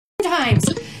times.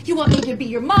 You want me to be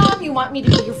your mom, you want me to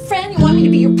be your friend, you want me to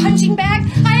be your punching bag?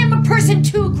 I am a person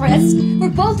too, Chris. We're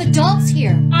both adults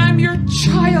here. I'm your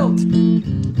child.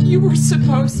 You were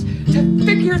supposed to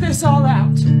figure this all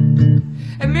out.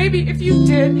 And maybe if you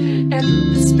did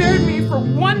and spared me for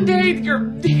one day your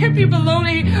hippie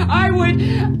baloney, I would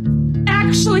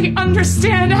actually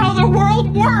understand how the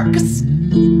world works.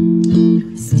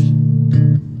 Christy,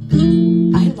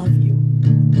 I love you.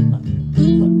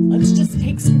 Let's just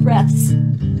take some breaths.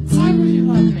 Why would you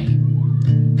love me?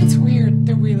 It's weird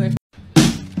that we live.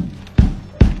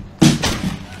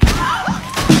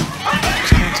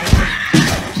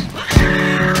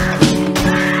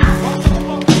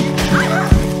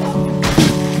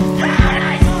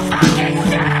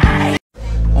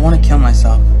 I want to kill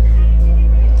myself.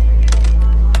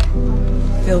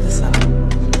 Fill this up.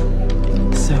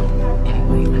 So,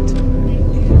 anyway,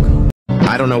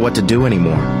 I don't know what to do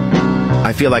anymore.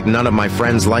 I feel like none of my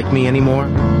friends like me anymore.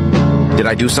 Did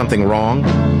I do something wrong?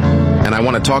 And I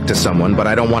want to talk to someone, but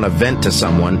I don't want to vent to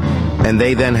someone, and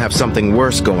they then have something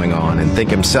worse going on and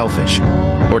think I'm selfish.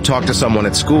 Or talk to someone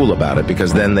at school about it,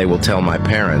 because then they will tell my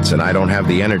parents, and I don't have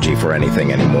the energy for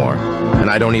anything anymore. And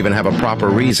I don't even have a proper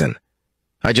reason.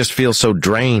 I just feel so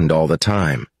drained all the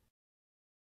time.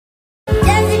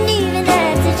 Doesn't even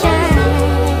have to try.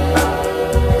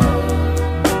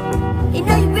 You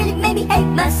know you really made me hate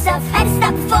myself. Had to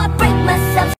stop before I break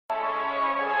myself.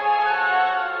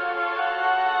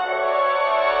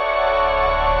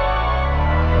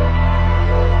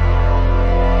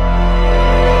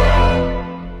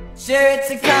 Sure, it's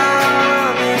a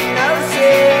common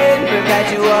notion,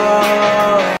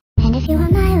 perpetual. And if you were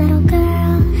my little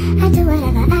girl, I'd do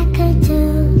whatever I could do.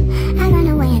 I'd run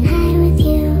away and hide with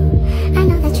you. I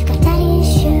know that you got daddy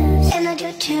issues, and I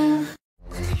do too.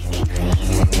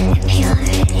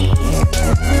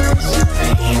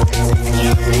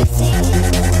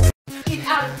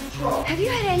 Have you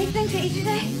had anything to eat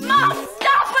today? Mom,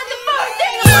 stop with the food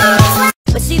thing!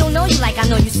 But she don't know you like I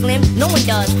know you, Slim. No one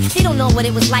does. She don't know what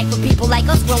it was like for people like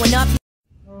us growing up.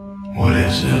 What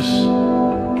is this?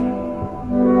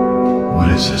 What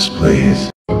is this, please?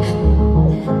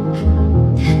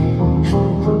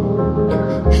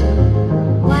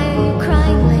 Why are you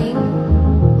crying, Lane?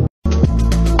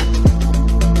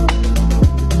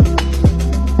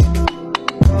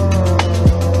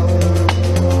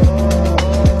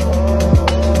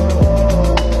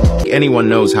 Anyone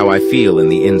knows how I feel in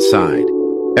the inside.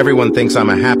 Everyone thinks I'm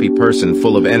a happy person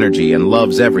full of energy and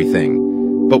loves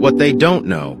everything. But what they don't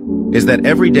know is that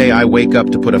every day I wake up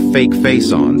to put a fake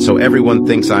face on so everyone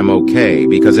thinks I'm okay,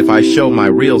 because if I show my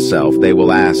real self, they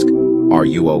will ask, "Are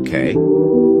you okay?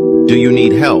 Do you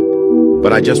need help?"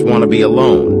 But I just want to be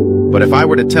alone. But if I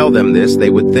were to tell them this, they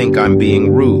would think I'm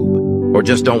being rude or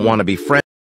just don't want to be friends.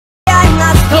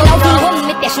 Wir laufen rum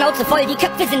mit der Schnauze voll, die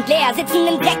Köpfe sind leer, sitzen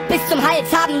im Dreck bis zum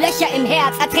Hals, haben Löcher im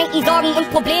Herz, ertränken Sorgen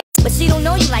und Probleme. But she don't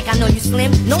know you like I know you,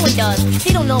 Slim. No one does.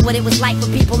 She don't know what it was like for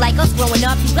people like us growing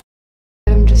up.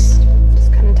 I'm just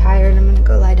kind of tired. I'm gonna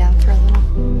go lie down for a little.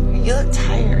 you look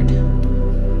tired.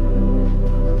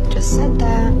 Just said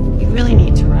that. You really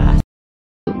need to rest.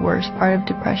 The worst part of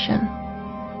depression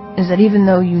is that even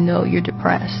though you know you're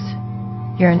depressed,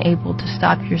 you're unable to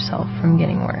stop yourself from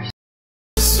getting worse.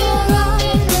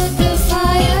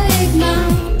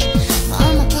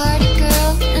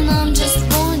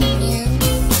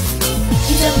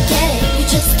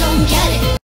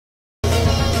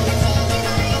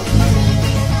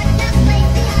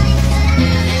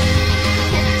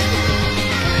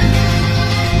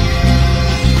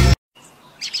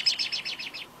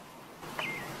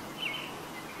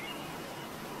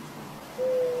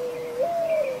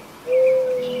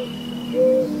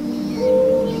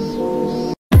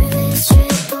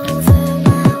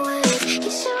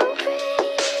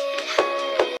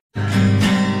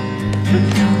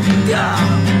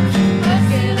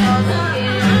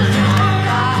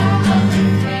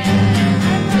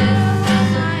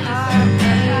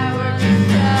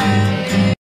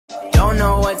 Don't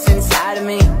know what's inside of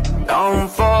me. Don't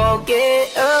forget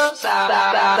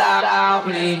about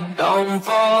me. Don't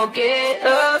forget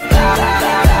about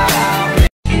me.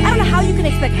 I don't know how you can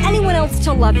expect anyone else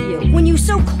to love you when you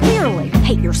so clearly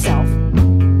hate yourself.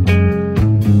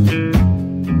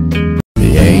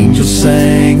 The angel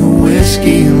sang a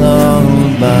whiskey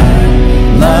lullaby.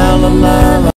 La la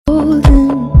la la.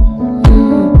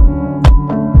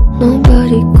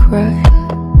 Nobody cried.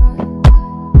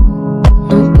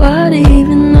 Nobody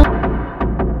even knows.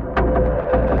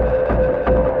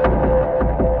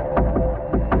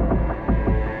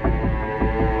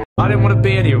 I didn't want to to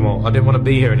be anymore. I didn't want to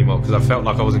be here anymore because I felt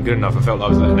like I wasn't good enough. I felt like I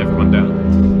was letting everyone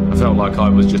down. I felt like I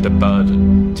was just a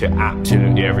burden to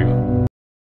absolutely everyone.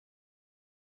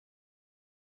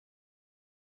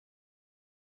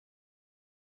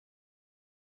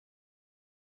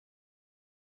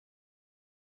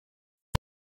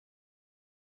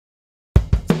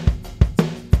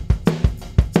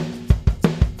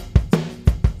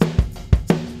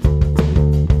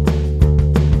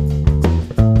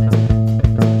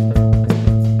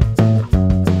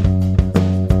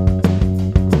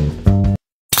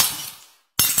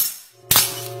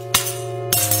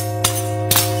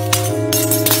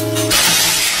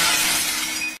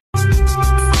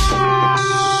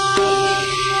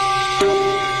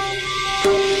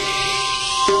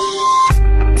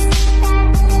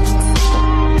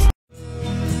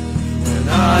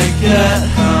 Get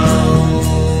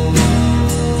home,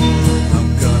 I'm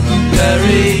gonna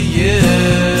bury you.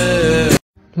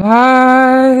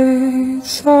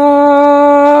 Lights up.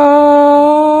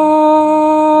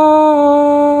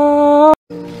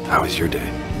 How was your day?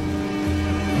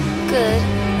 Good.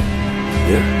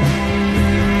 Yeah.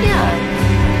 Yeah.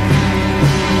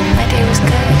 My day was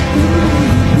good.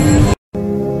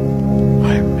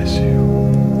 I miss you.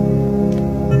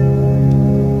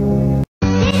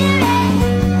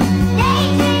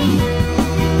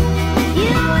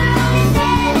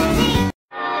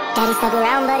 Daddy stuck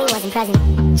around, but he wasn't present.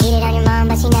 Cheated on your mom,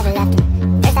 but she never left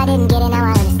him. First I didn't get it, now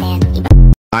I understand.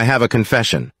 I have a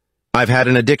confession. I've had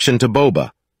an addiction to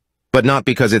boba. But not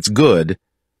because it's good,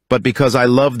 but because I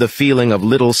love the feeling of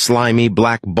little slimy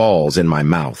black balls in my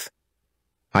mouth.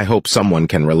 I hope someone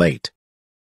can relate.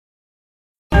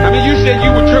 I mean, you said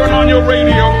you would turn on your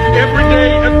radio every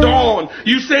day at dawn.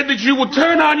 You said that you would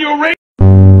turn on your radio.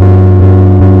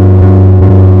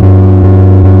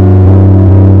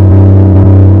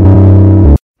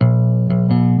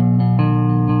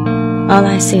 All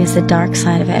I see is the dark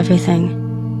side of everything.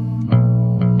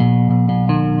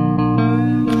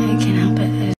 I can't help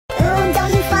it.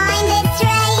 Don't you find it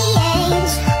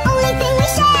strange? Only thing we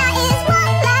share is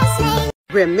one last name.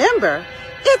 Remember,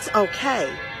 it's okay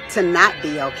to not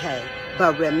be okay.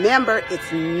 But remember,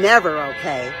 it's never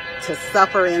okay to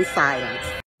suffer in silence.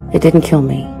 It didn't kill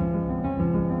me.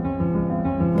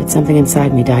 But something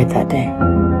inside me died that day.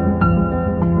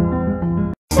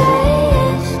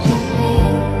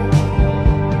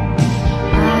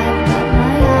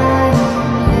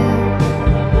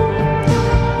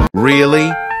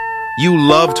 Really? You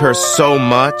loved her so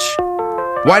much?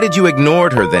 Why did you ignore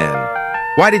her then?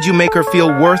 Why did you make her feel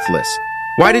worthless?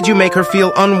 Why did you make her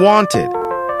feel unwanted?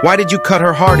 Why did you cut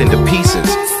her heart into pieces?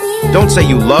 Don't say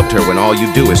you loved her when all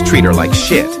you do is treat her like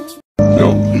shit.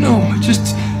 No,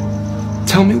 just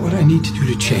tell me what I need to do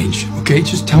to change, okay?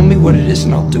 Just tell me what it is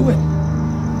and I'll do it.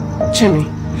 Jimmy.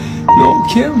 No,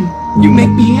 Kim, you make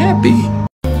me happy.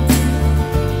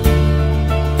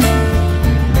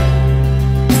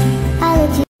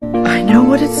 I know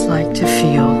what it's like to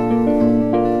feel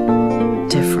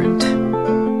different.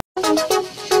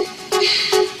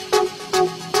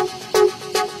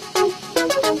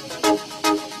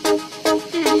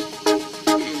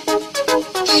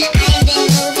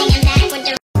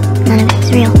 None of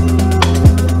it's real.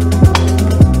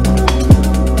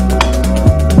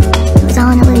 It was all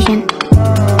an illusion.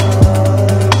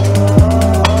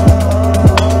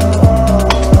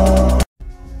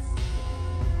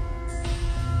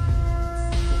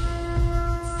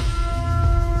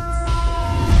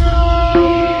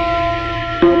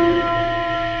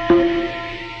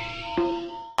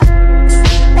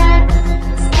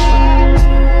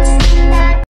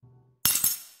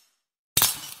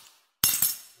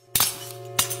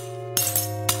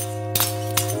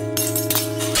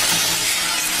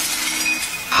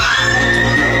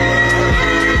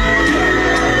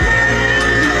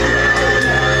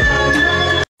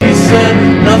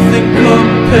 Nothing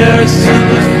compares to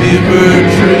the fever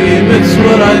dream. It's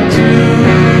what I do.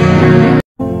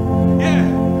 Yeah,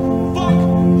 fuck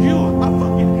you. I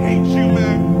fucking hate you,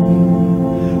 man.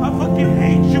 I fucking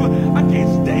hate you. I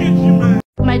can't stand you, man.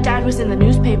 My dad was in the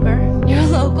newspaper. Your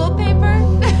local paper?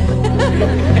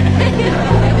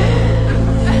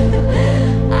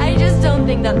 I just don't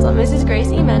think that's what Mrs.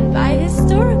 Gracie meant by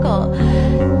historical.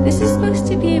 This is supposed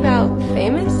to be about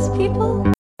famous people?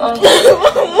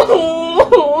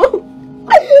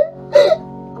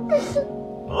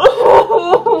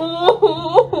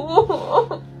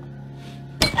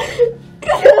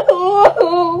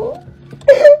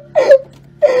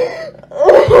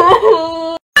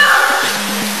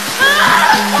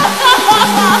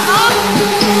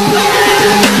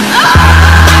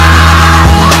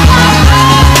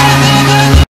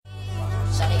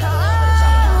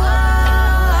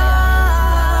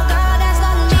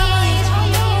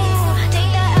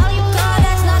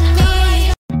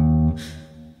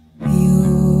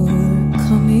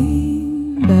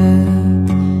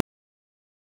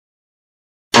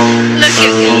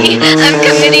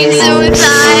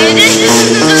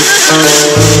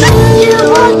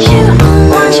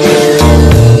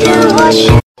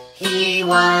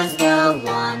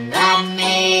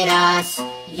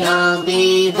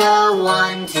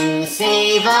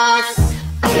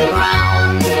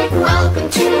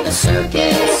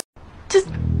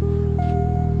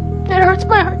 it hurts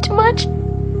my heart too much.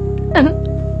 And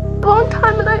a long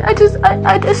time, and I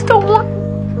just don't want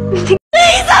anything